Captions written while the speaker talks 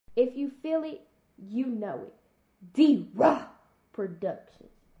If you feel it, you know it. D-Raww Productions.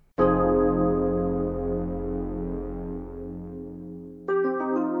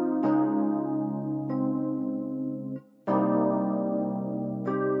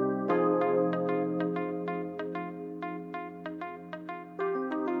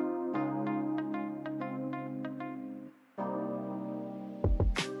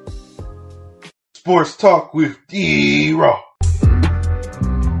 Sports Talk with Raww.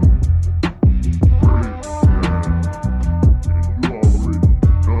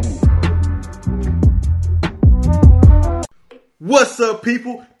 What's up,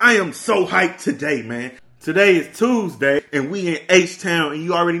 people? I am so hyped today, man. Today is Tuesday, and we in H-Town, and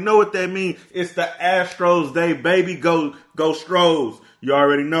you already know what that means. It's the Astros Day, baby. Go Stros. You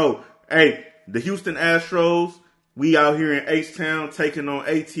already know. Hey, the Houston Astros, we out here in H-Town taking on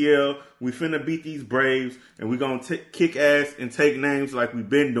ATL. We finna beat these Braves, and we gonna kick ass and take names like we've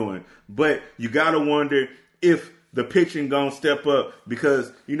been doing. But you gotta wonder if the pitching gonna step up,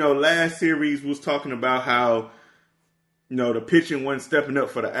 because, last series was talking about how, the pitching wasn't stepping up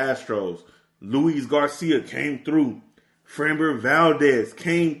for the Astros. Luis Garcia came through. Framber Valdez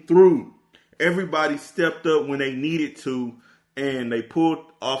came through. Everybody stepped up when they needed to, and they pulled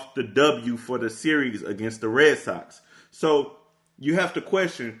off the W for the series against the Red Sox. So you have to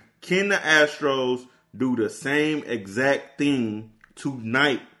question, can the Astros do the same exact thing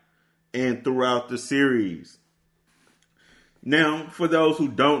tonight and throughout the series? Now, for those who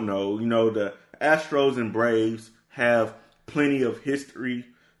don't know, the Astros and Braves have plenty of history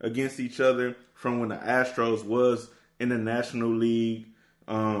against each other from when the Astros was in the National League.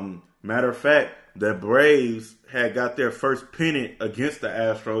 Matter of fact, the Braves had got their first pennant against the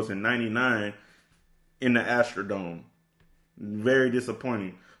Astros in '99 in the Astrodome. Very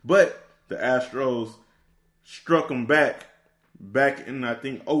disappointing. But the Astros struck them back in, I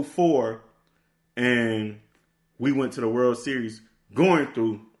think, '04, and we went to the World Series going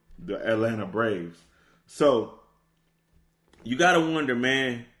through the Atlanta Braves. So you got to wonder,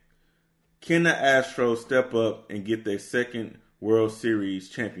 man, can the Astros step up and get their second World Series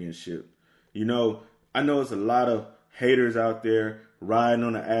championship? I know there's a lot of haters out there riding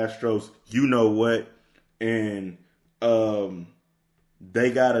on the Astros, you know what, and they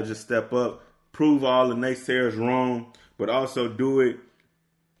got to just step up, prove all the naysayers wrong, but also do it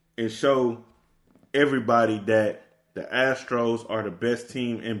and show everybody that the Astros are the best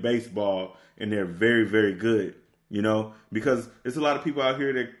team in baseball, and they're very, very good. Because there's a lot of people out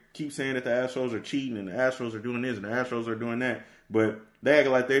here that keep saying that the Astros are cheating and the Astros are doing this and the Astros are doing that, but they act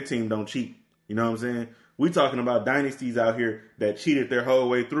like their team don't cheat. You know what I'm saying? We talking about dynasties out here that cheated their whole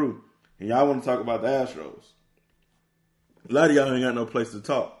way through, and y'all want to talk about the Astros. A lot of y'all ain't got no place to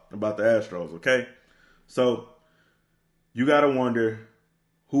talk about the Astros, okay? So you got to wonder,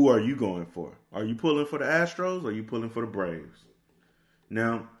 who are you going for? Are you pulling for the Astros or are you pulling for the Braves?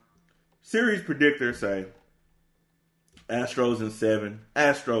 Now, series predictors say Astros in 7,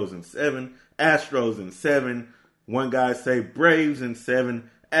 Astros in 7, Astros in 7. One guy say Braves in 7,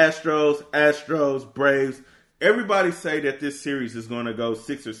 Astros, Braves. Everybody say that this series is going to go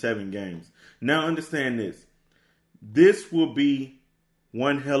 6 or 7 games. Now understand this. This will be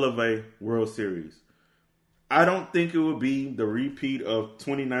one hell of a World Series. I don't think it will be the repeat of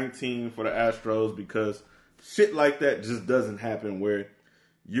 2019 for the Astros, because shit like that just doesn't happen, where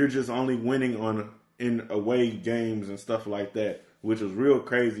you're just only winning in away games and stuff like that, which was real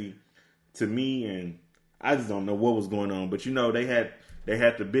crazy to me, and I just don't know what was going on. But they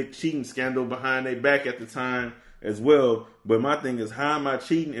had the big cheating scandal behind their back at the time as well. But my thing is, how am I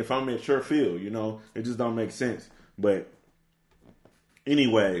cheating if I'm at Sure Field? It just don't make sense. But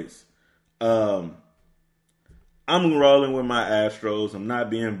anyways, I'm rolling with my Astros. I'm not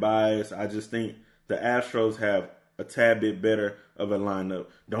being biased. I just think the Astros have a tad bit better of a lineup.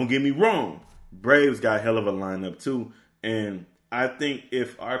 Don't get me wrong. Braves got a hell of a lineup too. And I think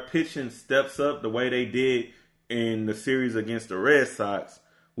if our pitching steps up the way they did in the series against the Red Sox,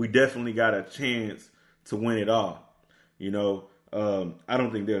 we definitely got a chance to win it all. I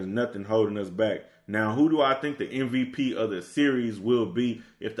don't think there's nothing holding us back. Now, who do I think the MVP of the series will be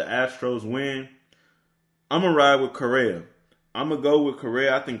if the Astros win? I'm going to ride with Correa. I'm going to go with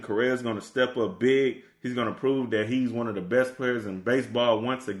Correa. I think Correa's going to step up big. He's going to prove that he's one of the best players in baseball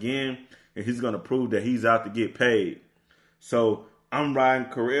once again, and he's going to prove that he's out to get paid. So I'm riding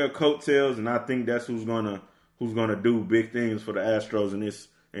Correa coattails, and I think that's who's gonna do big things for the Astros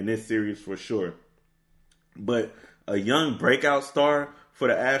in this series for sure. But a young breakout star for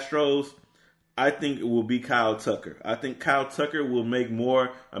the Astros, I think it will be Kyle Tucker. I think Kyle Tucker will make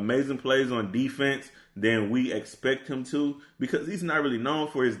more amazing plays on defense than we expect him to, because he's not really known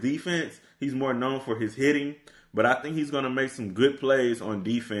for his defense. He's more known for his hitting. But I think he's going to make some good plays on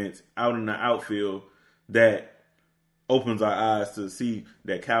defense out in the outfield that opens our eyes to see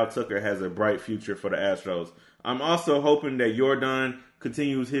that Kyle Tucker has a bright future for the Astros. I'm also hoping that Jordan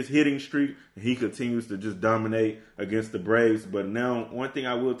continues his hitting streak and he continues to just dominate against the Braves. But now, one thing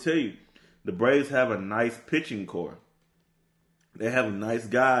I will tell you, the Braves have a nice pitching core. They have nice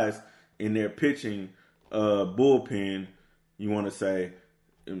guys in their pitching bullpen, you want to say,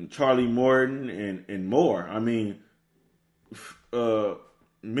 Charlie Morton and more. I mean,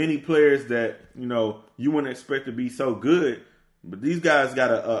 many players that, you wouldn't expect to be so good, but these guys got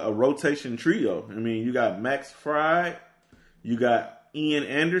a rotation trio. I mean, you got Max Fried, you got Ian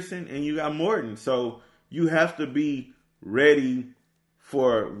Anderson, and you got Morton. So you have to be ready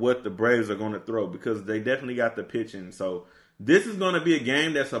for what the Braves are going to throw, because they definitely got the pitching. So this is going to be a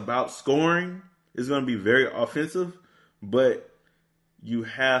game that's about scoring. It's going to be very offensive, but you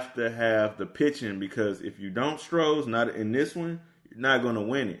have to have the pitching, because if you don't, Stros, not in this one, you're not going to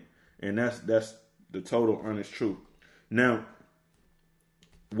win it. And that's the total honest truth. Now,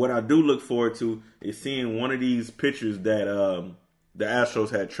 what I do look forward to is seeing one of these pitchers that the Astros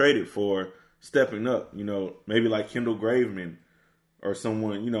had traded for stepping up, maybe like Kendall Graveman or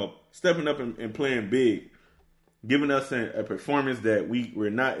someone, stepping up and playing big, giving us a performance that we're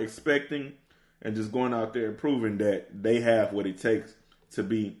not expecting, and just going out there and proving that they have what it takes to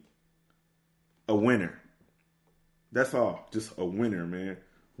be a winner. That's all. Just a winner, man.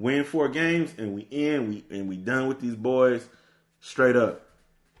 Win 4 games and we done with these boys straight up.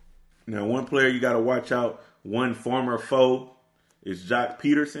 Now, one player you got to watch out, one former foe, is Jock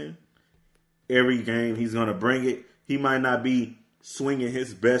Peterson. Every game he's going to bring it. He might not be swinging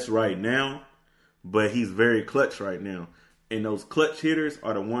his best right now, but he's very clutch right now. And those clutch hitters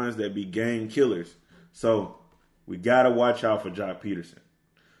are the ones that be game killers. So we got to watch out for Jock Peterson.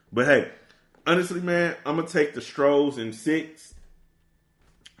 But hey, honestly, man, I'm going to take the Stros in 6.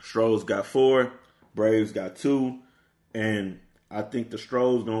 Stros got 4. Braves got 2. And I think the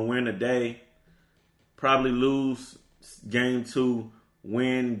Stros going to win today. Probably lose game 2.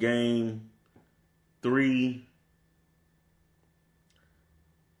 Win game 3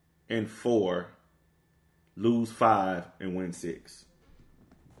 and 4. Lose 5 and win 6.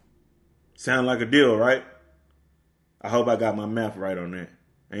 Sound like a deal, right? I hope I got my math right on that.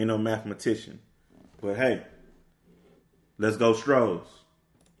 I ain't no mathematician. But hey, let's go Stros.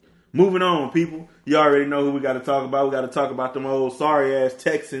 Moving on, people. You already know who we got to talk about. We got to talk about them old sorry-ass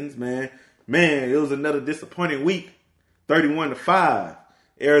Texans, man. Man, it was another disappointing week. 31-5.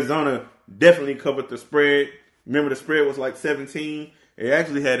 Arizona definitely covered the spread. Remember, the spread was like 17. It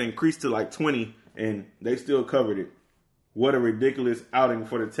actually had increased to like 20, and they still covered it. What a ridiculous outing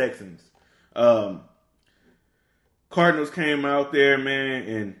for the Texans. Cardinals came out there, man,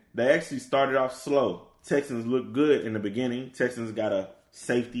 and they actually started off slow. Texans looked good in the beginning. Texans got a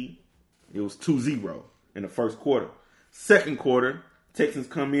safety. It was 2-0 in the first quarter. Second quarter, Texans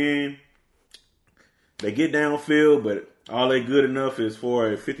come in. They get downfield, but all they good enough is for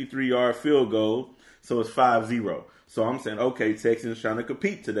a 53-yard field goal, so it's 5-0. So I'm saying, okay, Texans trying to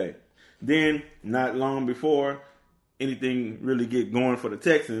compete today. Then, not long before anything really get going for the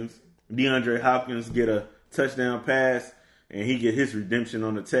Texans, DeAndre Hopkins get a touchdown pass, and he get his redemption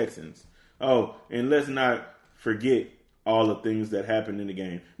on the Texans. Oh, and let's not forget all the things that happened in the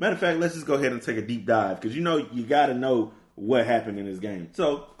game. Matter of fact, let's just go ahead and take a deep dive, because you got to know what happened in this game.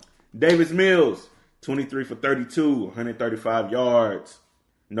 So, Davis Mills, 23 for 32, 135 yards,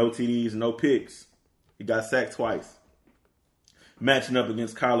 no TDs, no picks. He got sacked twice. Matching up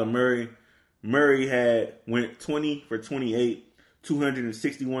against Kyler Murray. Murray went 20 for 28,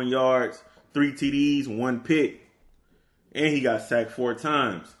 261 yards, 3 TDs, 1 pick. And he got sacked 4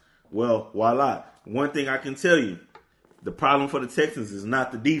 times. Well, voila. One thing I can tell you, the problem for the Texans is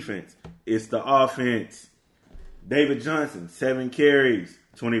not the defense. It's the offense. David Johnson, 7 carries,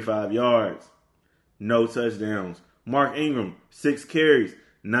 25 yards, no touchdowns. Mark Ingram, 6 carries,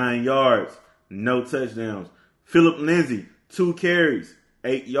 9 yards, no touchdowns. Phillip Lindsay, 2 carries,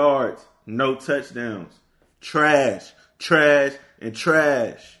 8 yards, no touchdowns. Trash, and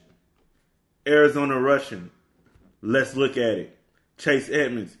trash. Arizona rushing. Let's look at it. Chase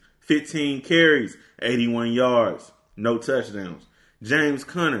Edmonds, 15 carries, 81 yards, no touchdowns. James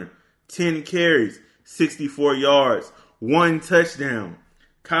Conner, 10 carries, 64 yards, 1 touchdown.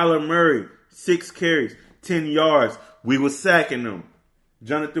 Kyler Murray, 6 carries, 10 yards. We were sacking them.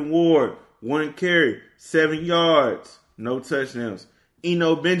 Jonathan Ward, 1 carry, 7 yards, no touchdowns.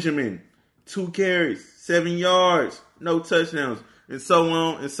 Eno Benjamin, 2 carries, 7 yards, no touchdowns, and so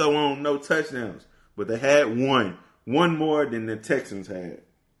on, no touchdowns. But they had one more than the Texans had.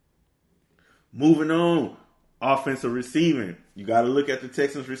 Moving on, offensive receiving. You got to look at the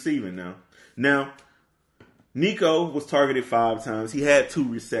Texans receiving now. Now, Nico was targeted 5 times. He had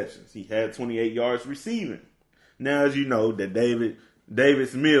 2 receptions. He had 28 yards receiving. Now, as you know, that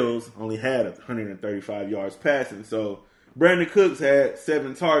Davis Mills only had 135 yards passing. So, Brandon Cooks had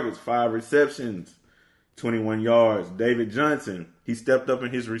 7 targets, 5 receptions, 21 yards. David Johnson, he stepped up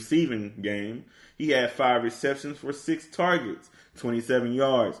in his receiving game. He had 5 receptions for 6 targets, 27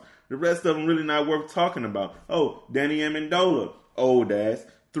 yards. The rest of them really not worth talking about. Oh, Danny Amendola, old ass,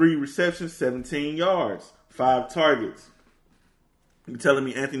 3 receptions, 17 yards, 5 targets. You telling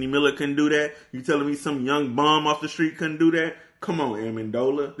me Anthony Miller couldn't do that? You telling me some young bum off the street couldn't do that? Come on,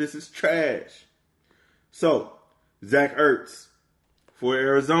 Amendola. This is trash. So, Zach Ertz for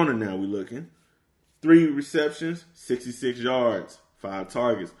Arizona now we looking. 3 receptions, 66 yards, 5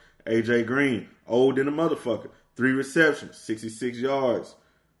 targets. AJ Green, old than a motherfucker. 3 receptions, 66 yards,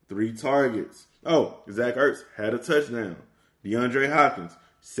 3 targets. Oh, Zach Ertz had a touchdown. DeAndre Hopkins,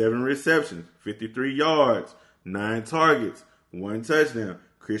 7 receptions, 53 yards, 9 targets, 1 touchdown.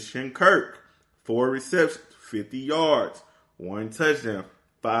 Christian Kirk, 4 receptions, 50 yards, 1 touchdown,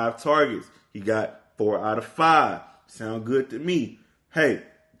 5 targets. He got 4 out of 5. Sound good to me. Hey,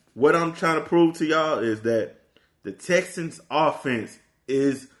 what I'm trying to prove to y'all is that the Texans offense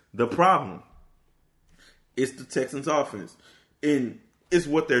is the problem. It's the Texans offense. And it's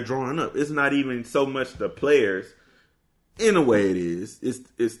what they're drawing up. It's not even so much the players. In a way it is.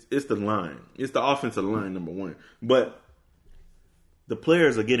 It's the line. It's the offensive line, number one. But the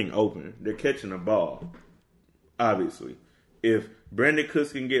players are getting open. They're catching the ball. Obviously. If Brandon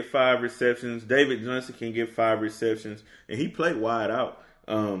Cooks can get 5 receptions, David Johnson can get 5 receptions, and he played wide out.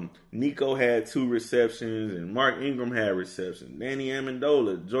 Nico had 2 receptions, and Mark Ingram had receptions. Danny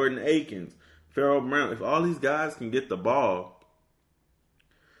Amendola, Jordan Akins, Farrell Brown. If all these guys can get the ball,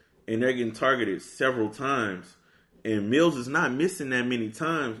 and they're getting targeted several times, and Mills is not missing that many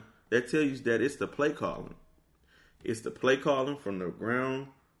times, that tells you that it's the play calling. It's the play calling from the ground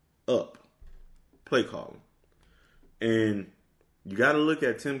up. Play calling. And you got to look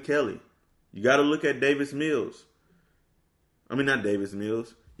at Tim Kelly. You got to look at Davis Mills. I mean, not Davis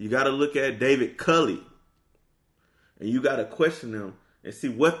Mills. You got to look at David Culley. And you got to question them and see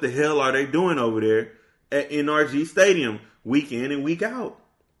what the hell are they doing over there at NRG Stadium week in and week out.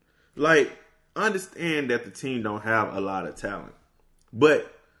 Like, I understand that the team don't have a lot of talent.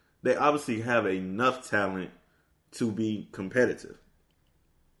 But they obviously have enough talent to be competitive.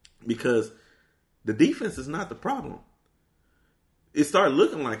 Because the defense is not the problem. It started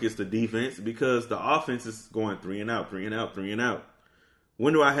looking like it's the defense because the offense is going 3 and out, 3 and out, 3 and out.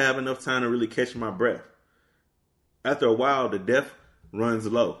 When do I have enough time to really catch my breath? After a while, the depth runs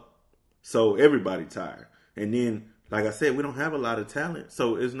low. So everybody tired. And then, like I said, we don't have a lot of talent.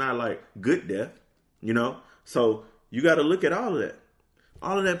 So it's not like good depth, you know? So you got to look at all of that.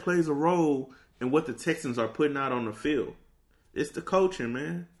 All of that plays a role in what the Texans are putting out on the field. It's the coaching,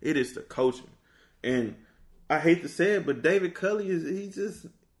 man. It is the coaching. And I hate to say it, but David Culley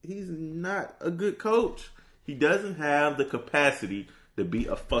he's not a good coach. He doesn't have the capacity to be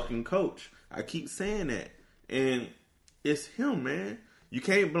a fucking coach. I keep saying that. And it's him, man. You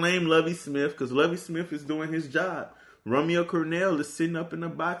can't blame Lovie Smith because Lovie Smith is doing his job. Romeo Cornell is sitting up in the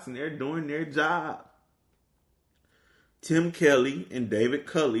box and they're doing their job. Tim Kelly and David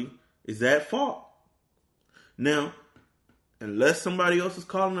Culley is at fault. Now, unless somebody else is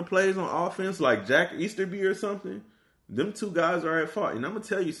calling the plays on offense like Jack Easterby or something, them 2 guys are at fault. And I'm going to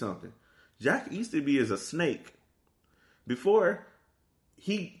tell you something. Jack Easterby is a snake. Before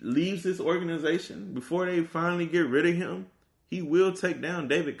he leaves this organization, before they finally get rid of him, he will take down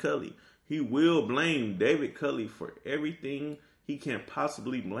David Culley. He will blame David Culley for everything he can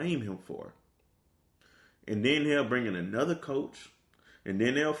possibly blame him for. And then he'll bring in another coach. And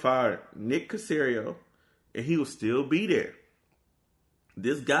then they'll fire Nick Caserio. And he will still be there.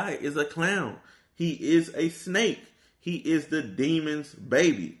 This guy is a clown. He is a snake. He is the demon's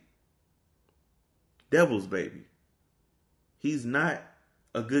baby. Devil's baby. He's not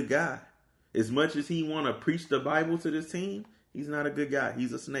a good guy. As much as he want to preach the Bible to this team, he's not a good guy.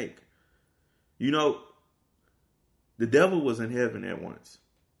 He's a snake. You know, the devil was in heaven at once.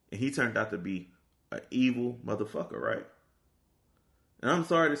 And he turned out to be an evil motherfucker, right? And I'm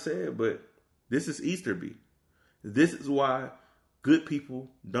sorry to say it, but this is Easterby. This is why good people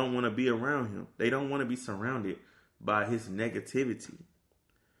don't want to be around him. They don't want to be surrounded by his negativity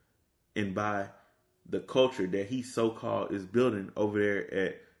and by the culture that he so-called is building over there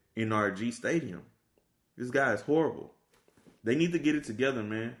at NRG Stadium. This guy is horrible. They need to get it together,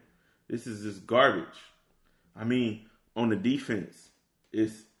 man. This is just garbage. I mean, on the defense,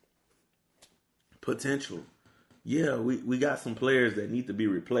 it's potential. Yeah, we got some players that need to be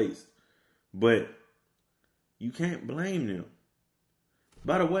replaced, but you can't blame them.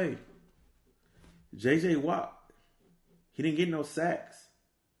 By the way, J.J. Watt, he didn't get no sacks.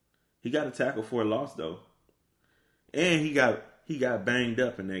 He got a tackle for a loss, though. And he got banged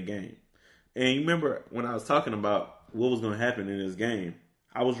up in that game. And you remember when I was talking about what was going to happen in this game,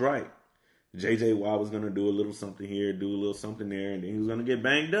 I was right. J.J. Watt was going to do a little something here, do a little something there, and then he was going to get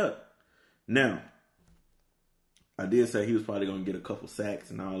banged up. Now, I did say he was probably going to get a couple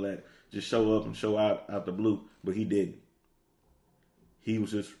sacks and all that. Just show up and show out the blue, but he didn't. He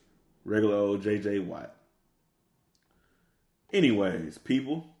was just regular old J.J. Watt. Anyways,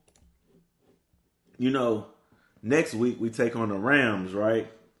 people, you know, next week we take on the Rams, right?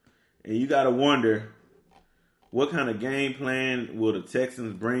 And you got to wonder, what kind of game plan will the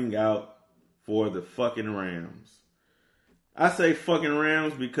Texans bring out for the fucking Rams? I say fucking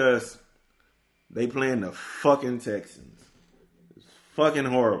Rams because they playing the fucking Texans. It's fucking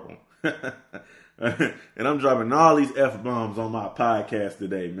horrible. And I'm dropping all these F-bombs on my podcast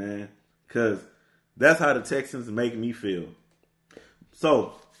today, man. Because that's how the Texans make me feel.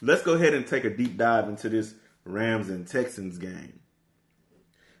 So, let's go ahead and take a deep dive into this Rams and Texans game.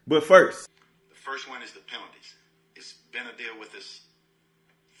 But first, the first one is the penalties. It's been a deal with us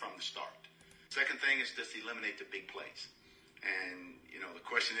from the start. Second thing is just eliminate the big plays. And, you know, the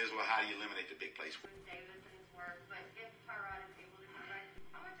question is, well, how do you eliminate the big plays? Davis and his work, but if Tyrod is able to come back,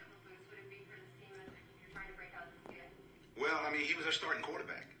 how much of a boost would it be for this team if you're trying to break out this kid? Well, I mean, he was our starting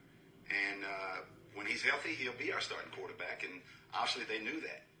quarterback. And when he's healthy, he'll be our starting quarterback. And obviously they knew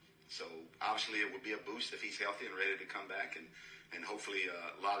that. So obviously it would be a boost if he's healthy and ready to come back. And hopefully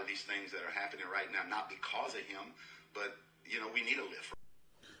a lot of these things that are happening right now, not because of him, but, you know, we need a lift.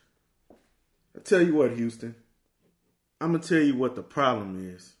 I tell you what, Houston. I'm going to tell you what the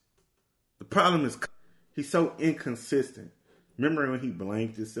problem is. The problem is he's so inconsistent. Remember when he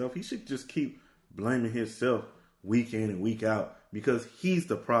blamed himself? He should just keep blaming himself week in and week out because he's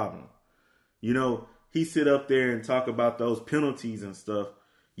the problem. You know, he sit up there and talk about those penalties and stuff.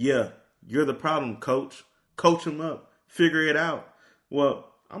 Yeah, you're the problem, coach. Coach him up. Figure it out.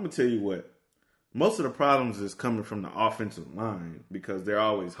 Well, I'm going to tell you what. Most of the problems is coming from the offensive line because they're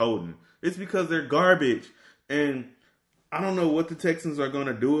always holding. It's because they're garbage. And I don't know what the Texans are going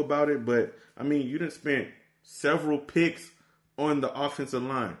to do about it, but, I mean, you done spent several picks on the offensive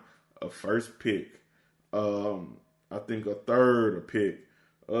line. A first pick, I think a third pick,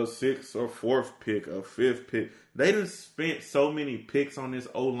 a sixth or fourth pick, a fifth pick. They done spent so many picks on this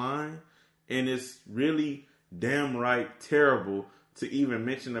O-line, and it's really damn right terrible to even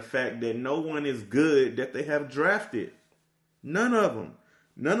mention the fact that no one is good that they have drafted. None of them.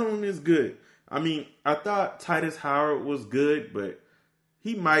 None of them is good. I mean, I thought Titus Howard was good, but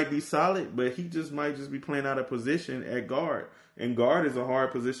he might be solid, but he just might just be playing out of position at guard. And guard is a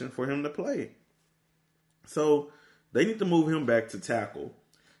hard position for him to play. So they need to move him back to tackle.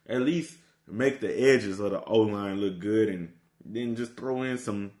 At least make the edges of the O-line look good and then just throw in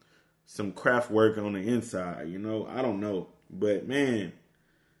some craft work on the inside, you know? I don't know. But, man,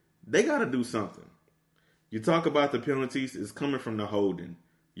 they got to do something. You talk about the penalties, it's coming from the holding.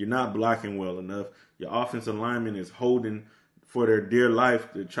 You're not blocking well enough. Your offensive lineman is holding for their dear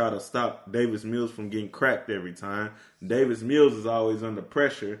life to try to stop Davis Mills from getting cracked every time. Davis Mills is always under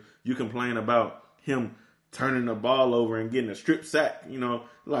pressure. You complain about him turning the ball over and getting a strip sack. You know,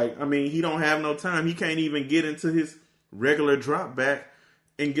 like, I mean, he don't have no time. He can't even get into his regular drop back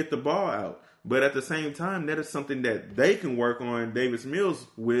and get the ball out. But at the same time, that is something that they can work on Davis Mills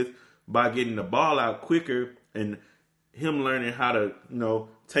with by getting the ball out quicker and him learning how to, you know,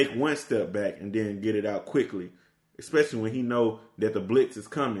 take one step back and then get it out quickly. Especially when he know that the blitz is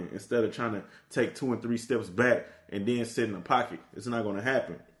coming instead of trying to take 2 and 3 steps back and then sit in the pocket. It's not going to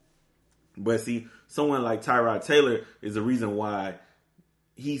happen. But see, someone like Tyrod Taylor is the reason why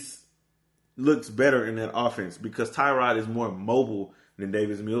he looks better in that offense because Tyrod is more mobile than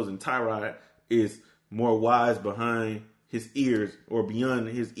Davis Mills and Tyrod is more wise behind his ears or beyond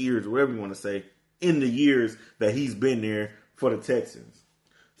his ears, whatever you want to say, in the years that he's been there for the Texans.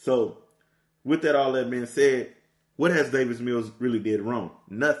 So with that, all that being said, what has Davis Mills really did wrong?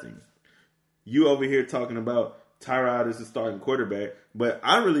 Nothing. You over here talking about Tyrod as the starting quarterback, but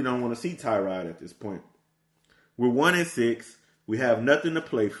I really don't want to see Tyrod at this point. We're 1-6. We have nothing to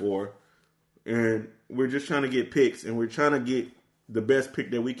play for, and we're just trying to get picks, and we're trying to get the best pick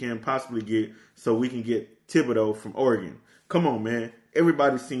that we can possibly get so we can get Thibodeau from Oregon. Come on, man.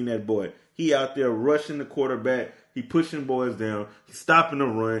 Everybody's seen that boy. He out there rushing the quarterback. He pushing boys down. He's stopping the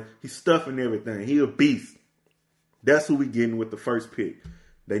run. He's stuffing everything. He a beast. That's who we getting with the first pick.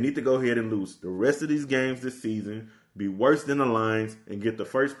 They need to go ahead and lose the rest of these games this season, be worse than the Lions, and get the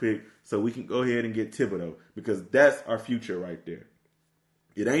first pick so we can go ahead and get Thibodeau, because that's our future right there.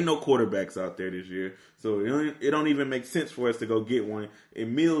 It ain't no quarterbacks out there this year, so it don't even make sense for us to go get one.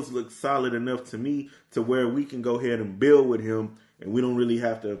 And Mills looks solid enough to me to where we can go ahead and build with him, and we don't really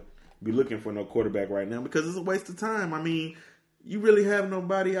have to be looking for no quarterback right now because it's a waste of time. I mean, you really have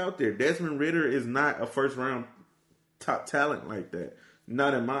nobody out there. Desmond Ridder is not a first-round top talent like that.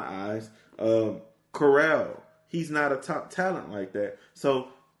 Not in my eyes. Corral, he's not a top talent like that. So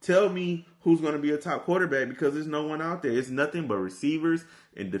tell me who's going to be a top quarterback, because there's no one out there. It's nothing but receivers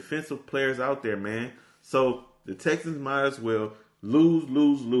and defensive players out there, man. So the Texans might as well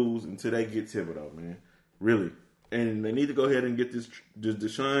lose until they get Thibodeau, man. Really. And they need to go ahead and get this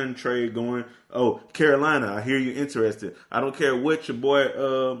Deshaun trade going. Oh, Carolina, I hear you're interested. I don't care what your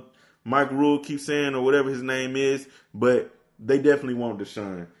boy Mike Rule keeps saying or whatever his name is, but they definitely want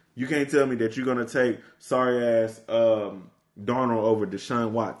Deshaun. You can't tell me that you're going to take sorry-ass Darnold over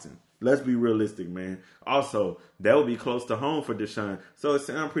Deshaun Watson. Let's be realistic, man. Also, that would be close to home for Deshaun. So it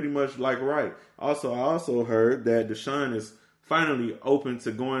sounds pretty much like right. Also, I also heard that Deshaun is finally open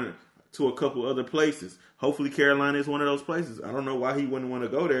to going to a couple other places. Hopefully Carolina is one of those places. I don't know why he wouldn't want to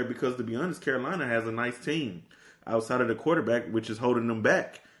go there, because to be honest, Carolina has a nice team outside of the quarterback, which is holding them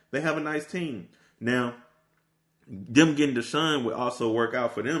back. They have a nice team. Now, them getting Deshaun would also work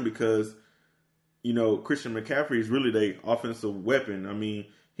out for them because, you know, Christian McCaffrey is really their offensive weapon. I mean,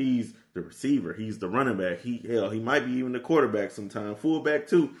 he's the receiver. He's the running back. He might be even the quarterback sometime. Fullback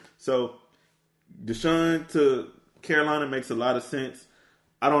too. So Deshaun to Carolina makes a lot of sense.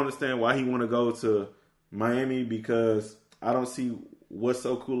 I don't understand why he want to go to Miami, because I don't see what's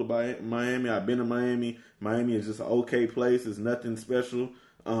so cool about Miami. I've been to Miami. Miami is just an okay place. It's nothing special.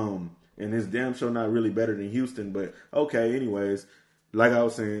 And it's damn sure not really better than Houston. But okay, anyways, like I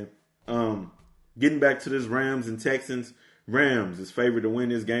was saying, getting back to this Rams and Texans. Rams is favored to win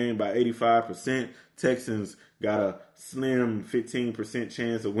this game by 85%. Texans got a slim 15%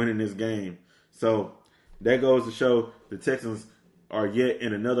 chance of winning this game. So that goes to show the Texans are yet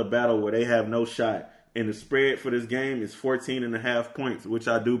in another battle where they have no shot. And the spread for this game is 14.5 points, which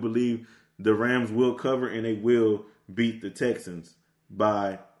I do believe the Rams will cover, and they will beat the Texans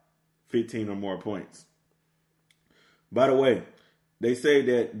by 15 or more points. By the way, they say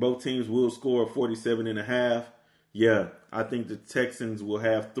that both teams will score 47.5. Yeah, I think the Texans will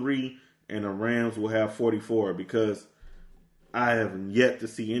have 3 and the Rams will have 44, because I have yet to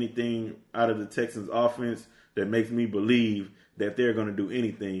see anything out of the Texans offense that makes me believe that they're going to do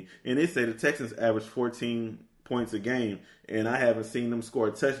anything. And they say the Texans average 14 points a game, and I haven't seen them score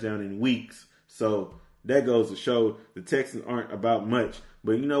a touchdown in weeks. So that goes to show the Texans aren't about much.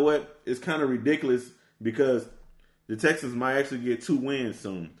 But you know what? It's kind of ridiculous, because the Texans might actually get 2 wins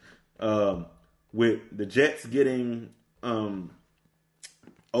soon. With the Jets getting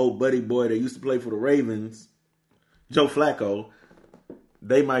old buddy boy that used to play for the Ravens, Joe Flacco,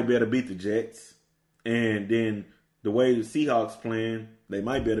 they might be able to beat the Jets. And then the way the Seahawks playing, they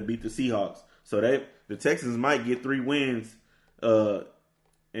might be able to beat the Seahawks. So the Texans might get 3 wins, and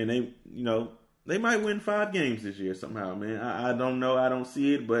they might win 5 games this year somehow, man. I don't know. I don't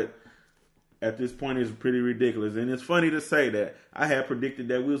see it, but at this point it's pretty ridiculous. And it's funny to say that I had predicted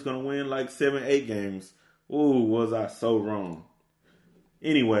that we was going to win like 7, 8 games. Ooh, was I so wrong.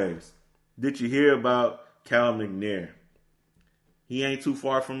 Anyways, did you hear about Cal McNair? He ain't too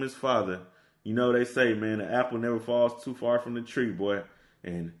far from his father. You know, they say, man, the apple never falls too far from the tree, boy.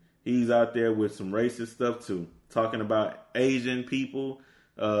 And he's out there with some racist stuff, too. Talking about Asian people.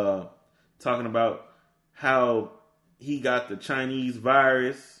 Talking about how he got the Chinese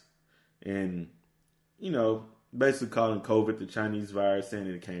virus. And, you know, basically calling COVID the Chinese virus, saying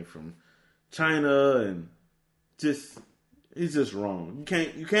that it came from China. And it's just wrong.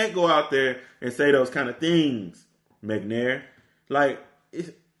 You can't go out there and say those kind of things, McNair. Like,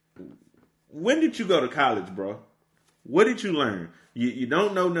 when did you go to college, bro? What did you learn? You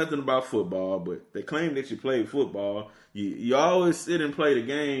don't know nothing about football, but they claim that you played football. You always sit and play the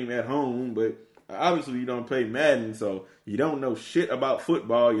game at home, but obviously you don't play Madden, so you don't know shit about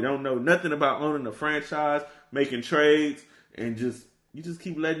football. You don't know nothing about owning a franchise, making trades, and you just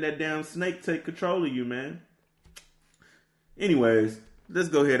keep letting that damn snake take control of you, man. Anyways, let's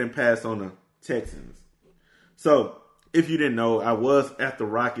go ahead and pass on the Texans. So, if you didn't know, I was at the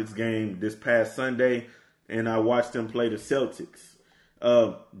Rockets game this past Sunday, and I watched them play the Celtics.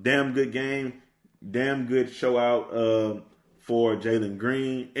 Damn good game. damn good show out for Jalen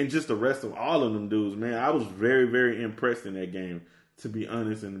Green and just the rest of all of them dudes, man. I was very, very impressed in that game, to be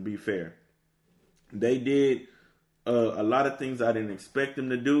honest and to be fair. They did a lot of things I didn't expect them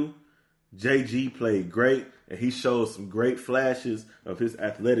to do. JG played great, and he showed some great flashes of his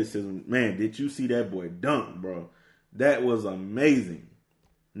athleticism. Man, did you see that boy dunk, bro? That was amazing.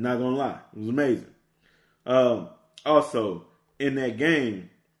 Not gonna lie, it was amazing. Also, in that game,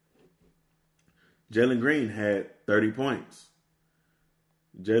 Jalen Green had 30 points.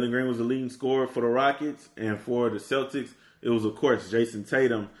 Jalen Green was the leading scorer for the Rockets, and for the Celtics, it was, of course, Jason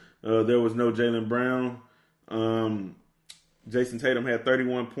Tatum. There was no Jaylen Brown. Jason Tatum had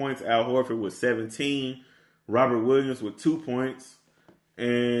 31 points. Al Horford with 17. Robert Williams with 2 points.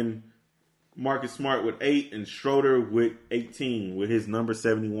 And Marcus Smart with 8. And Schroeder with 18 with his number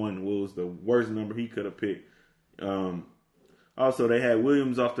 71. Was the worst number he could have picked. Also, they had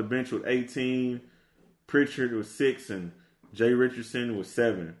Williams off the bench with 18. Pritchard with 6. And Jay Richardson with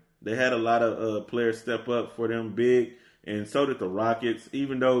 7. They had a lot of players step up for them big. And so did the Rockets.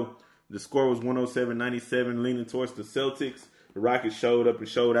 Even though the score was 107-97 leaning towards the Celtics, the Rockets showed up and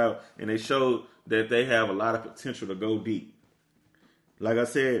showed out, and they showed that they have a lot of potential to go deep. Like I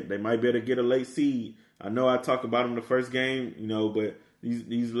said, they might be able to get a late seed. I know I talked about them the first game, but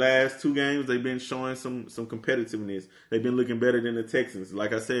these last 2 games, they've been showing some competitiveness. They've been looking better than the Texans.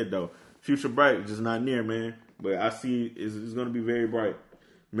 Like I said, though, future bright, just not near, man. But I see it's going to be very bright.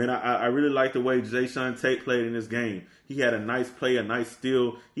 Man, I really like the way Jayshawn Tate played in this game. He had a nice play, a nice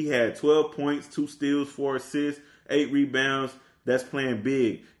steal. He had 12 points, 2 steals, 4 assists, 8 rebounds. That's playing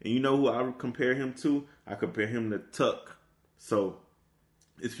big. And you know who I would compare him to? I compare him to Tuck. So,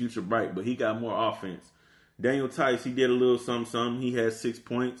 it's future bright, but he got more offense. Daniel Tice, he did a little something. He had 6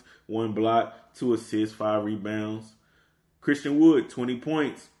 points, 1 block, 2 assists, 5 rebounds. Christian Wood, 20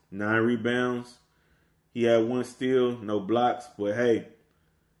 points, 9 rebounds. He had 1 steal, no blocks, but hey,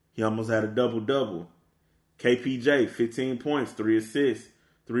 he almost had a double-double. KPJ, 15 points, 3 assists,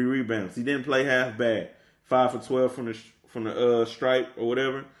 3 rebounds. He didn't play half bad. 5 for 12 from the stripe or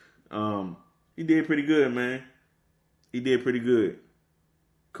whatever. He did pretty good, man. He did pretty good.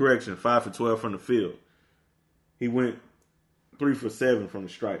 Correction, 5 for 12 from the field. He went 3 for 7 from the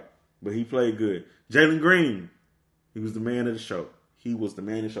stripe, but he played good. Jalen Green, he was the man of the show. He was the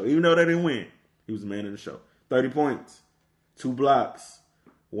man of the show. Even though they didn't win, he was the man of the show. 30 points, 2 blocks,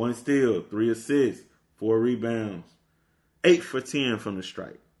 1 steal, 3 assists, 4 rebounds. 8 for 10 from the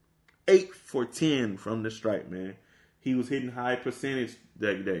stripe. 8 for 10 from the stripe, man. He was hitting high percentage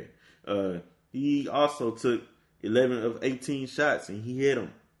that day. He also took 11 of 18 shots, and he hit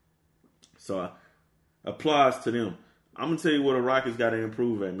them. So, applause to them. I'm going to tell you what the Rockets got to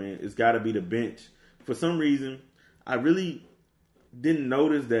improve at, man. It's got to be the bench. For some reason, I really didn't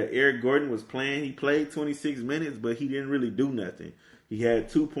notice that Eric Gordon was playing. He played 26 minutes, but he didn't really do nothing. He had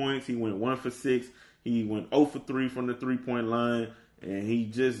 2 points. He went 1 for 6. He went 0 for 3 from the three-point line, and he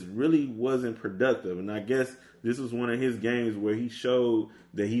just really wasn't productive. And I guess this was one of his games where he showed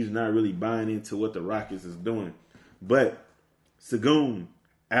that he's not really buying into what the Rockets is doing. But Sagoon,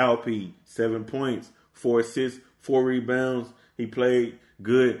 Alp, 7 points, 4 assists, 4 rebounds. He played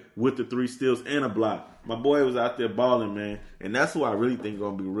good with the 3 steals and a block. My boy was out there balling, man. And that's who I really think is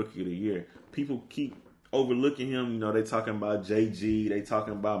going to be Rookie of the Year. People keep overlooking him. They talking about JG. They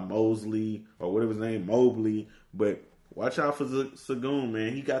talking about Mosley or whatever his name, Mobley. But watch out for Sagoon,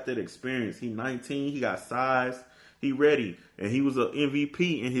 man. He got that experience. He 19. He got size. He ready. And he was an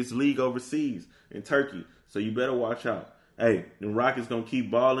MVP in his league overseas in Turkey. So you better watch out. Hey, the Rockets going to keep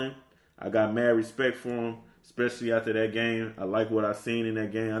balling. I got mad respect for him, especially after that game. I like what I seen in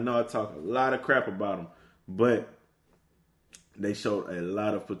that game. I know I talk a lot of crap about them, but they showed a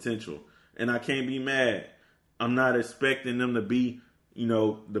lot of potential. And I can't be mad. I'm not expecting them to be,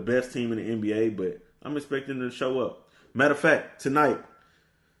 the best team in the NBA, but I'm expecting them to show up. Matter of fact, tonight,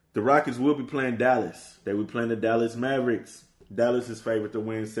 the Rockets will be playing Dallas. They will be playing the Dallas Mavericks. Dallas is favored to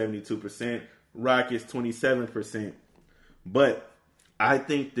win 72%. Rockets 27%. But I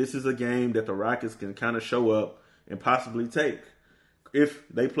think this is a game that the Rockets can kind of show up and possibly take. If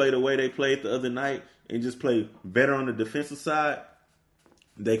they play the way they played the other night and just play better on the defensive side,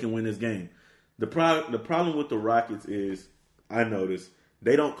 they can win this game. The problem with the Rockets is, I noticed,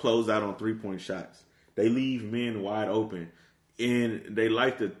 they don't close out on 3-point shots. They leave men wide open. And they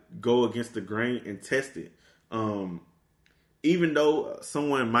like to go against the grain and test it. Even though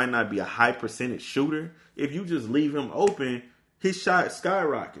someone might not be a high percentage shooter, if you just leave him open, his shot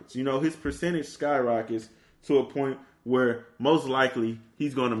skyrockets. His percentage skyrockets to a point where most likely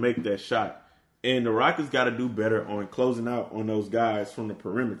he's going to make that shot. And the Rockets got to do better on closing out on those guys from the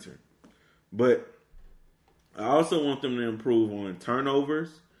perimeter. But I also want them to improve on turnovers,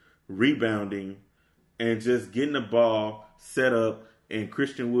 rebounding, and just getting the ball set up in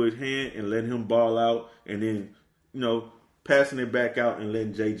Christian Wood's hand and letting him ball out, and then, passing it back out and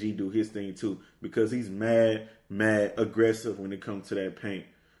letting JG do his thing too, because he's mad aggressive when it comes to that paint.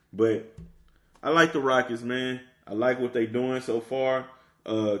 But I like the Rockets, man. I like what they're doing so far.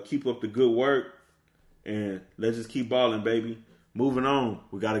 Keep up the good work, and let's just keep balling, baby. Moving on,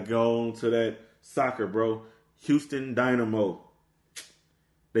 we got to go on to that soccer, bro. Houston Dynamo.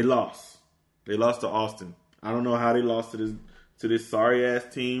 They lost. They lost to Austin. I don't know how they lost to this sorry ass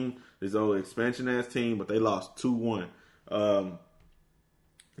team, this old expansion ass team, but they lost 2-1.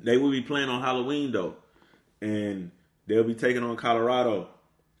 They will be playing on Halloween though, and they'll be taking on Colorado.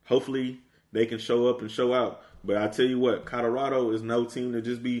 Hopefully they can show up and show out. But I tell you what, Colorado is no team to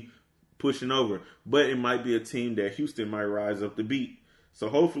just be pushing over, but it might be a team that Houston might rise up to beat. So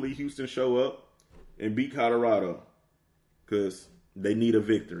hopefully Houston show up and beat Colorado, because they need a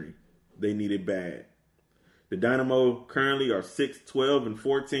victory. They need it bad. The Dynamo currently are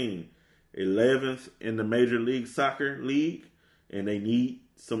 6-12-14, 11th in the Major League Soccer League, and they need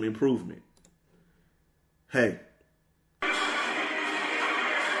some improvement. Hey.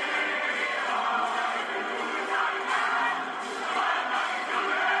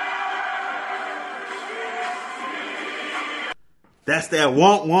 That's that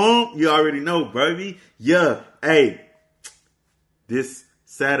womp. You already know, baby. Yeah. Hey, this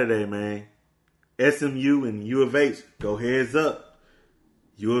Saturday, man, SMU and U of H go heads up.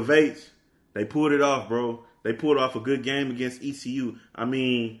 U of H, they pulled it off, bro. They pulled off a good game against ECU. I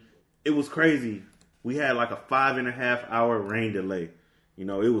mean, it was crazy. We had like a 5.5 hour rain delay. It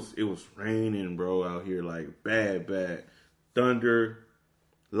was raining, bro, out here, like bad. Thunder,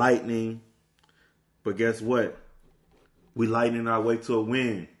 lightning. But guess what? We lightening our way to a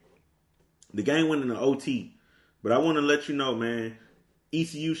win. The game went into OT. But I want to let you know, man,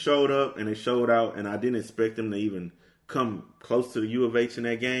 ECU showed up and they showed out, and I didn't expect them to even come close to the U of H in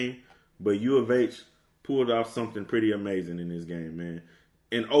that game. But U of H pulled off something pretty amazing in this game, man.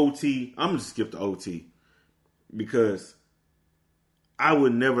 In OT, I'm going to skip the OT, because I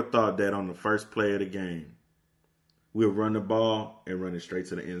would never thought that on the first play of the game, we'll run the ball and run it straight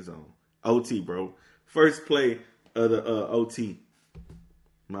to the end zone. OT, bro. First play of the OT.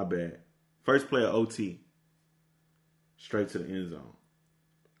 My bad. First play of OT. Straight to the end zone.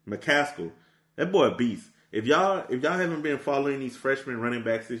 McCaskill, that boy a beast. If y'all haven't been following these freshman running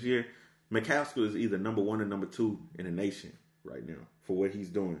backs this year, McCaskill is either number 1 or number 2 in the nation right now for what he's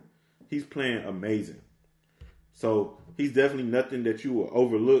doing. He's playing amazing. So he's definitely nothing that you will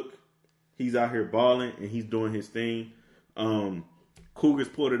overlook. He's out here balling and he's doing his thing. Cougars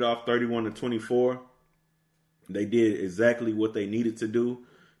pulled it off 31-24. They did exactly what they needed to do.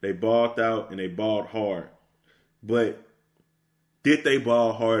 They balled out and they balled hard. But did they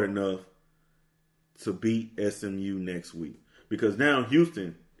ball hard enough to beat SMU next week? Because now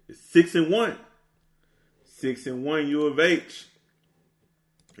Houston is 6-1. 6-1 U of H.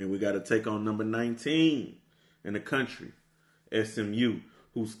 And we got to take on number 19 in the country, SMU,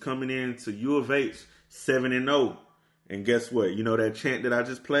 who's coming into U of H 7-0. And guess what? You know that chant that I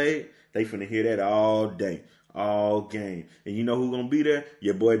just played? They finna hear that all day, all game. And you know who's going to be there?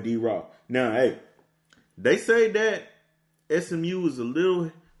 Your boy Raww. Now, hey, they say that SMU is a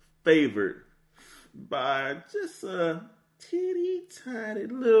little favored by just a teeny-tiny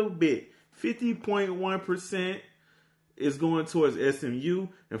little bit. 50.1% is going towards SMU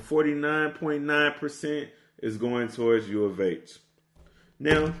and 49.9% is going towards U of H.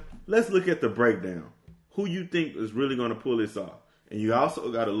 Now, let's look at the breakdown. Who you think is really going to pull this off? And you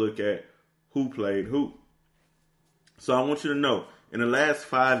also got to look at who played who. So I want you to know, in the last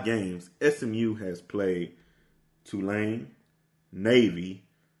 5 games, SMU has played Tulane, Navy,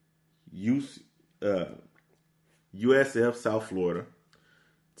 USF South Florida,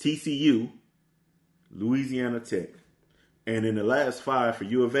 TCU, Louisiana Tech. And in the last 5 for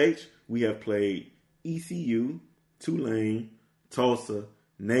U of H, we have played ECU, Tulane, Tulsa,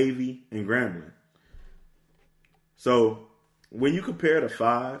 Navy, and Grambling. So when you compare the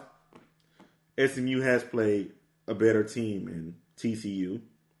 5, SMU has played a better team in TCU.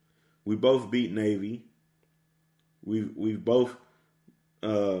 We both beat Navy. We've both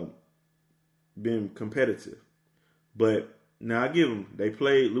been competitive. But now I give them, they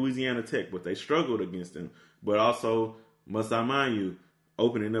played Louisiana Tech, but they struggled against them. But also, must I mind you,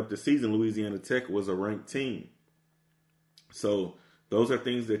 opening up the season, Louisiana Tech was a ranked team. So those are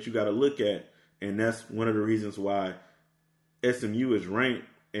things that you got to look at. And that's one of the reasons why SMU is ranked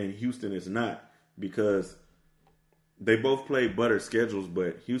and Houston is not. Because They both played butter schedules,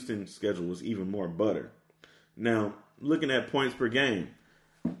 but Houston's schedule was even more butter. Now, looking at points per game.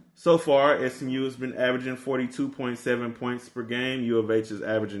 So far, SMU has been averaging 42.7 points per game. U of H is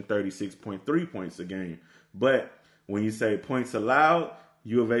averaging 36.3 points a game. But when you say points allowed,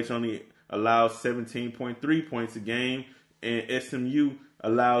 U of H only allows 17.3 points a game, and SMU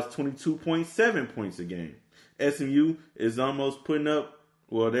allows 22.7 points a game. SMU is almost putting up,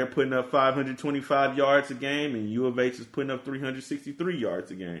 they're putting up 525 yards a game, and U of H is putting up 363 yards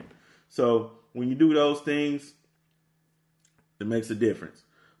a game. So when you do those things, it makes a difference.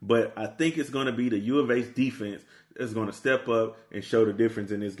 But I think it's going to be the U of H defense that's going to step up and show the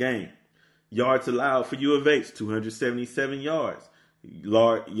difference in this game. Yards allowed for U of H, 277 yards.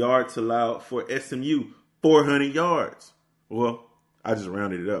 Yards allowed for SMU, 400 yards. Well, I just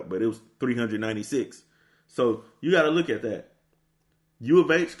rounded it up, but it was 396. So you got to look at that. U of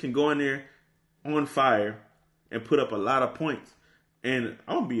H can go in there on fire and put up a lot of points. And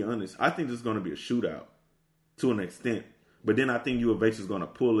I'm going to be honest, I think this is going to be a shootout to an extent. But then I think U of H is going to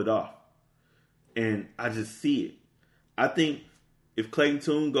pull it off. And I just see it. I think if Clayton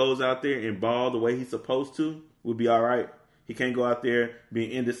Tune goes out there and ball the way he's supposed to, we'll be all right. He can't go out there being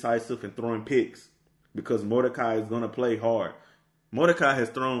indecisive and throwing picks because Mordecai is going to play hard. Mordecai has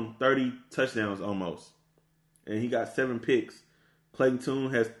thrown 30 touchdowns almost, and he got 7 picks. Clayton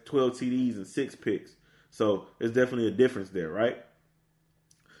Tune has 12 TDs and 6 picks. So there's definitely a difference there, right?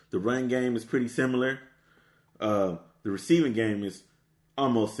 The run game is pretty similar. The receiving game is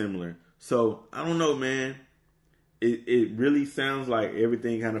almost similar. So, I don't know, man. It really sounds like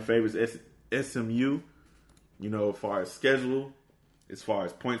everything kind of favors SMU, as far as schedule, as far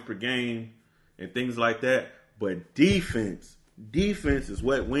as points per game, and things like that. But defense is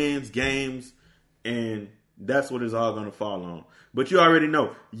what wins games, and that's what it's all going to fall on. But you already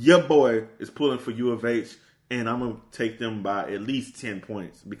know, your boy is pulling for U of H, and I'm going to take them by at least 10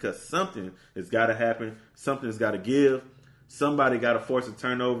 points because something has got to happen. Something's got to give. Somebody got to force a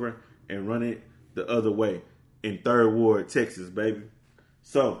turnover and run it the other way in 3rd Ward, Texas, baby.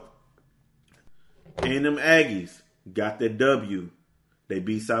 So, and them Aggies got their W. They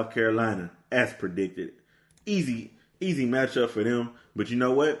beat South Carolina as predicted. Easy matchup for them. But you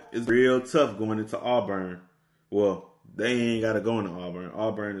know what? It's real tough going into Auburn. Well, they ain't got to go into Auburn.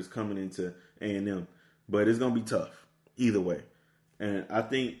 Auburn is coming into A&M. But it's going to be tough either way. And I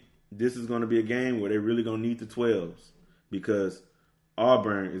think this is going to be a game where they're really going to need the 12s because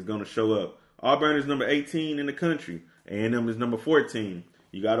Auburn is going to show up. Auburn is number 18 in the country. A&M is number 14.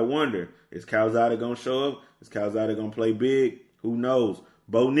 You got to wonder, is Calzada going to show up? Is Calzada going to play big? Who knows?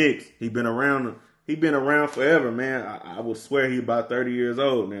 Bo Nix, he been around forever, man. I would swear he's about 30 years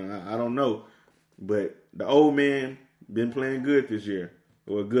old now. I don't know. But the old man been playing good this year,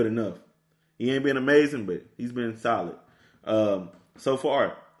 or good enough. He ain't been amazing, but he's been solid. So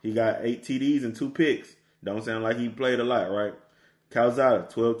far, he got 8 TDs and 2 picks. Don't sound like he played a lot, right? Calzada,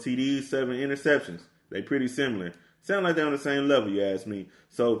 12 TDs, 7 interceptions. They pretty similar. Sound like they're on the same level, you ask me.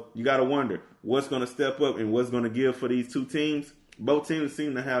 So you got to wonder what's going to step up and what's going to give for these two teams. Both teams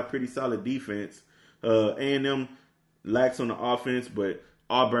seem to have pretty solid defense. A&M lacks on the offense, but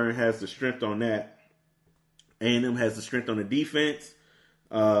Auburn has the strength on that. A&M has the strength on the defense,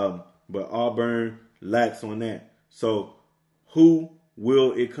 but Auburn lacks on that. So who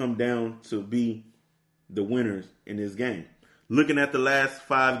will it come down to be the winners in this game? Looking at the last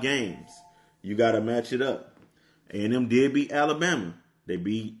 5 games, you got to match it up. A&M did beat Alabama. They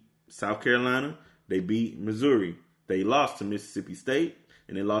beat South Carolina. They beat Missouri. They lost to Mississippi State,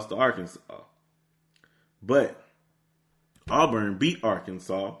 and they lost to Arkansas. But Auburn beat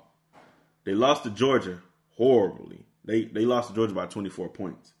Arkansas. They lost to Georgia horribly. They lost to Georgia by 24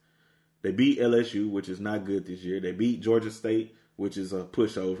 points. They beat LSU, which is not good this year. They beat Georgia State, which is a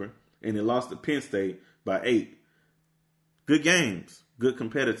pushover. And they lost to Penn State by 8. Good games. Good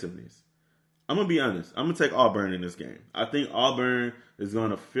competitiveness. I'm going to be honest. I'm going to take Auburn in this game. I think Auburn is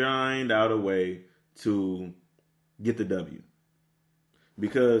going to find out a way to get the W.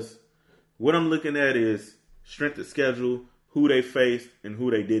 Because what I'm looking at is strength of schedule, who they faced, and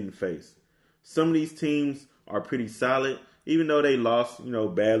who they didn't face. Some of these teams are pretty solid. Even though they lost,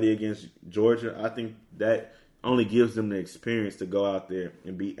 badly against Georgia, I think that only gives them the experience to go out there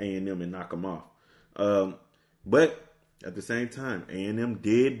and beat A&M and knock them off. But at the same time, A&M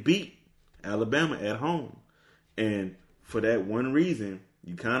did beat Alabama at home. And for that one reason,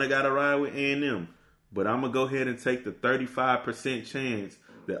 you kind of got to ride with A&M. But I'm going to go ahead and take the 35% chance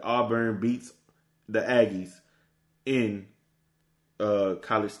that Auburn beats the Aggies in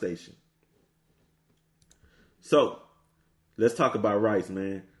College Station. So, let's talk about Rice,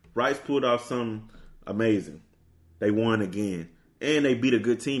 man. Rice pulled off something amazing. They won again. And they beat a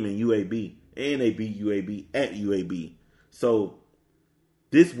good team in UAB. And they beat UAB at UAB. So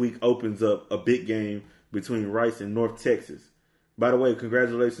this week opens up a big game between Rice and North Texas. By the way,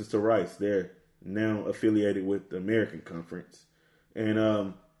 congratulations to Rice. They're now affiliated with the American Conference.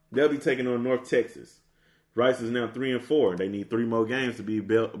 And they'll be taking on North Texas. Rice is now 3-4. They need 3 more games to be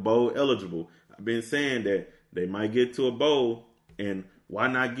bowl eligible. I've been saying that they might get to a bowl, and why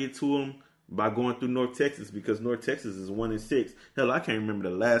not get to them by going through North Texas? Because North Texas is 1-6. Hell, I can't remember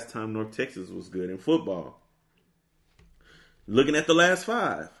the last time North Texas was good in football. Looking at the last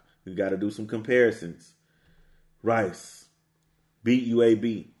 5, we got to do some comparisons. Rice beat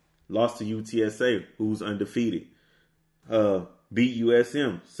UAB, lost to UTSA, who's undefeated. Beat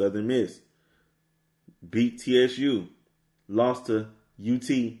USM, Southern Miss. Beat TSU, lost to UT,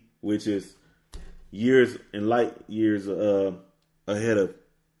 which is light years ahead of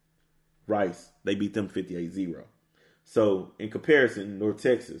Rice. They beat them 58-0. So, in comparison, North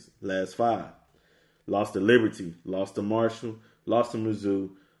Texas, last 5. Lost to Liberty, lost to Marshall, lost to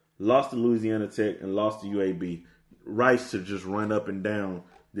Mizzou, lost to Louisiana Tech, and lost to UAB. Rice should just run up and down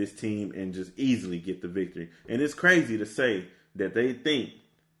this team and just easily get the victory. And it's crazy to say that they think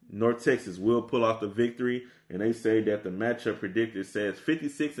North Texas will pull off the victory, and they say that the matchup predictor says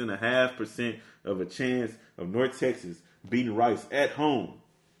 56.5% of a chance of North Texas beating Rice at home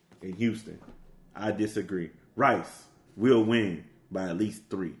in Houston. I disagree. Rice will win by at least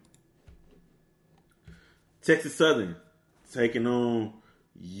 3. Texas Southern taking on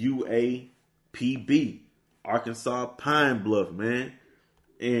UAPB, Arkansas Pine Bluff, man.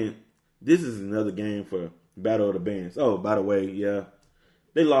 And this is another game for Battle of the Bands. Oh, by the way, yeah,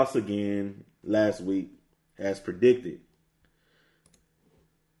 they lost again last week, as predicted.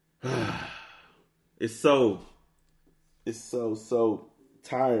 It's so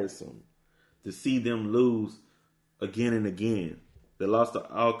tiresome to see them lose again and again. They lost to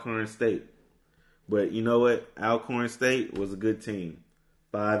Alcorn State. But you know what? Alcorn State was a good team.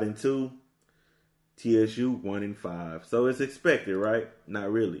 5-2. TSU 1-5. So it's expected, right? Not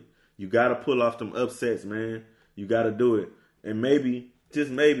really. You got to pull off them upsets, man. You got to do it. And maybe,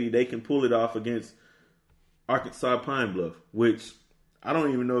 just maybe, they can pull it off against Arkansas Pine Bluff, which I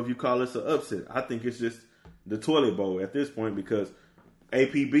don't even know if you call this an upset. I think it's just the toilet bowl at this point, because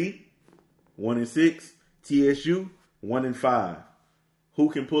APB 1-6, TSU 1-5. Who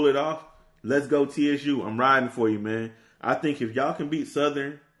can pull it off? Let's go TSU. I'm riding for you, man. I think if y'all can beat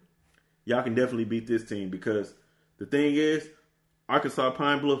Southern, y'all can definitely beat this team, because the thing is, Arkansas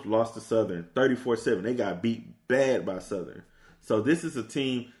Pine Bluff lost to Southern 34-7. They got beat bad by Southern. So this is a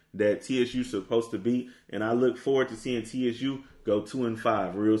team that TSU is supposed to beat, and I look forward to seeing TSU go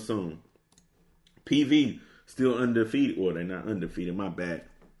 2-5 real soon. PV still undefeated. Well, they're not undefeated. My bad.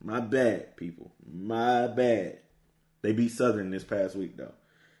 My bad, people. My bad. They beat Southern this past week, though.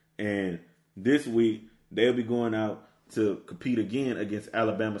 And this week, they'll be going out to compete again against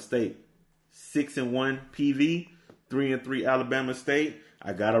Alabama State. 6-1 PV, 3-3 Alabama State.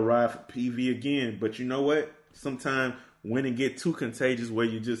 I got to ride for PV again. But you know what? Sometimes winning get too contagious where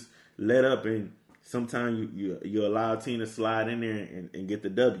you just let up, and sometimes you allow a team to slide in there and get the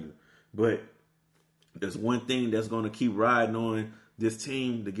W. But there's one thing that's going to keep riding on this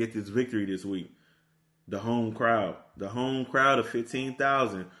team to get this victory this week. The home crowd. The home crowd of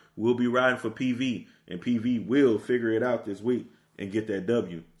 15,000 will be riding for PV, and PV will figure it out this week and get that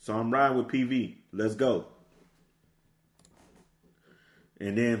W. So I'm riding with PV. Let's go.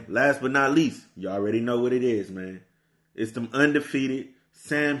 And then last but not least, you already know what it is, man. It's them undefeated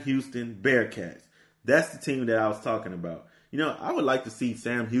Sam Houston Bearcats. That's the team that I was talking about. You know, I would like to see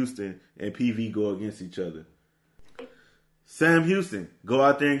Sam Houston and PV go against each other. Sam Houston, go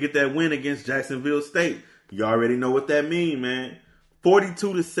out there and get that win against Jacksonville State. You already know what that means, man.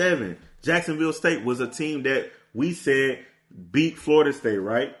 42-7. Jacksonville State was a team that we said beat Florida State,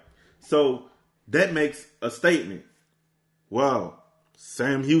 right? So that makes a statement. Wow,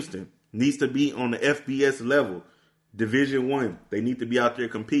 Sam Houston needs to be on the FBS level, Division I. They need to be out there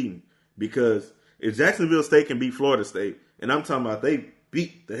competing, because if Jacksonville State can beat Florida State, and I'm talking about they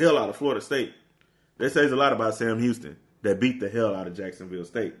beat the hell out of Florida State, that says a lot about Sam Houston, that beat the hell out of Jacksonville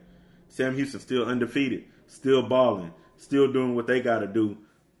State. Sam Houston still undefeated, still balling, still doing what they got to do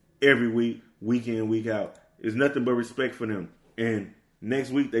every week, week in, week out. There's nothing but respect for them. And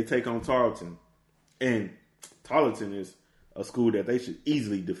next week they take on Tarleton. And Tarleton is a school that they should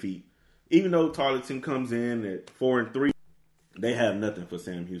easily defeat. Even though Tarleton comes in at 4-3, they have nothing for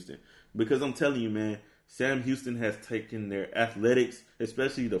Sam Houston. Because I'm telling you, man, Sam Houston has taken their athletics,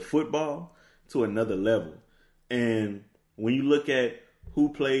 especially the football, to another level. And when you look at who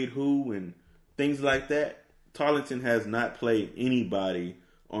played who and things like that, Tarleton has not played anybody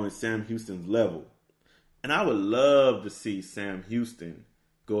on Sam Houston's level. And I would love to see Sam Houston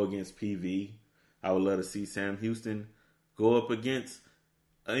go against PV. I would love to see Sam Houston go up against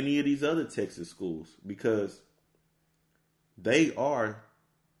any of these other Texas schools because they are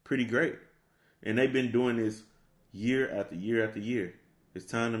pretty great. And they've been doing this year after year after year. It's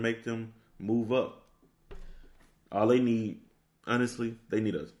time to make them move up. All they need, honestly, they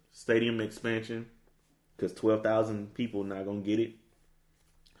need a stadium expansion because 12,000 people not going to get it.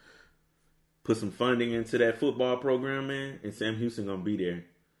 Put some funding into that football program, man, and Sam Houston going to be there.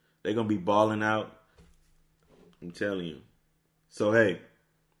 They're going to be balling out. I'm telling you. So, hey,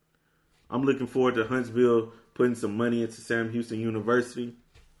 I'm looking forward to Huntsville putting some money into Sam Houston University,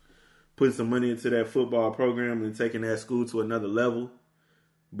 putting some money into that football program and taking that school to another level.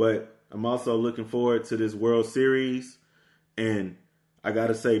 But I'm also looking forward to this World Series. And I got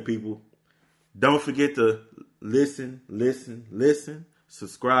to say, people, don't forget to listen,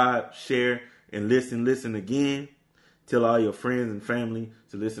 subscribe, share, and listen again. Tell all your friends and family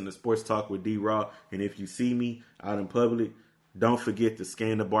to listen to Sports Talk with Raww. And if you see me out in public, don't forget to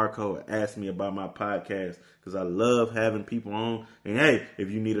scan the barcode and ask me about my podcast because I love having people on. And hey,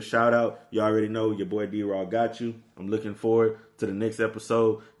 if you need a shout out, you already know your boy Raww got you. I'm looking forward to the next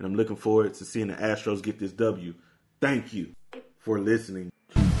episode, and I'm looking forward to seeing the Astros get this W. Thank you for listening.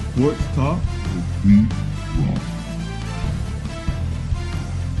 Sports Talk with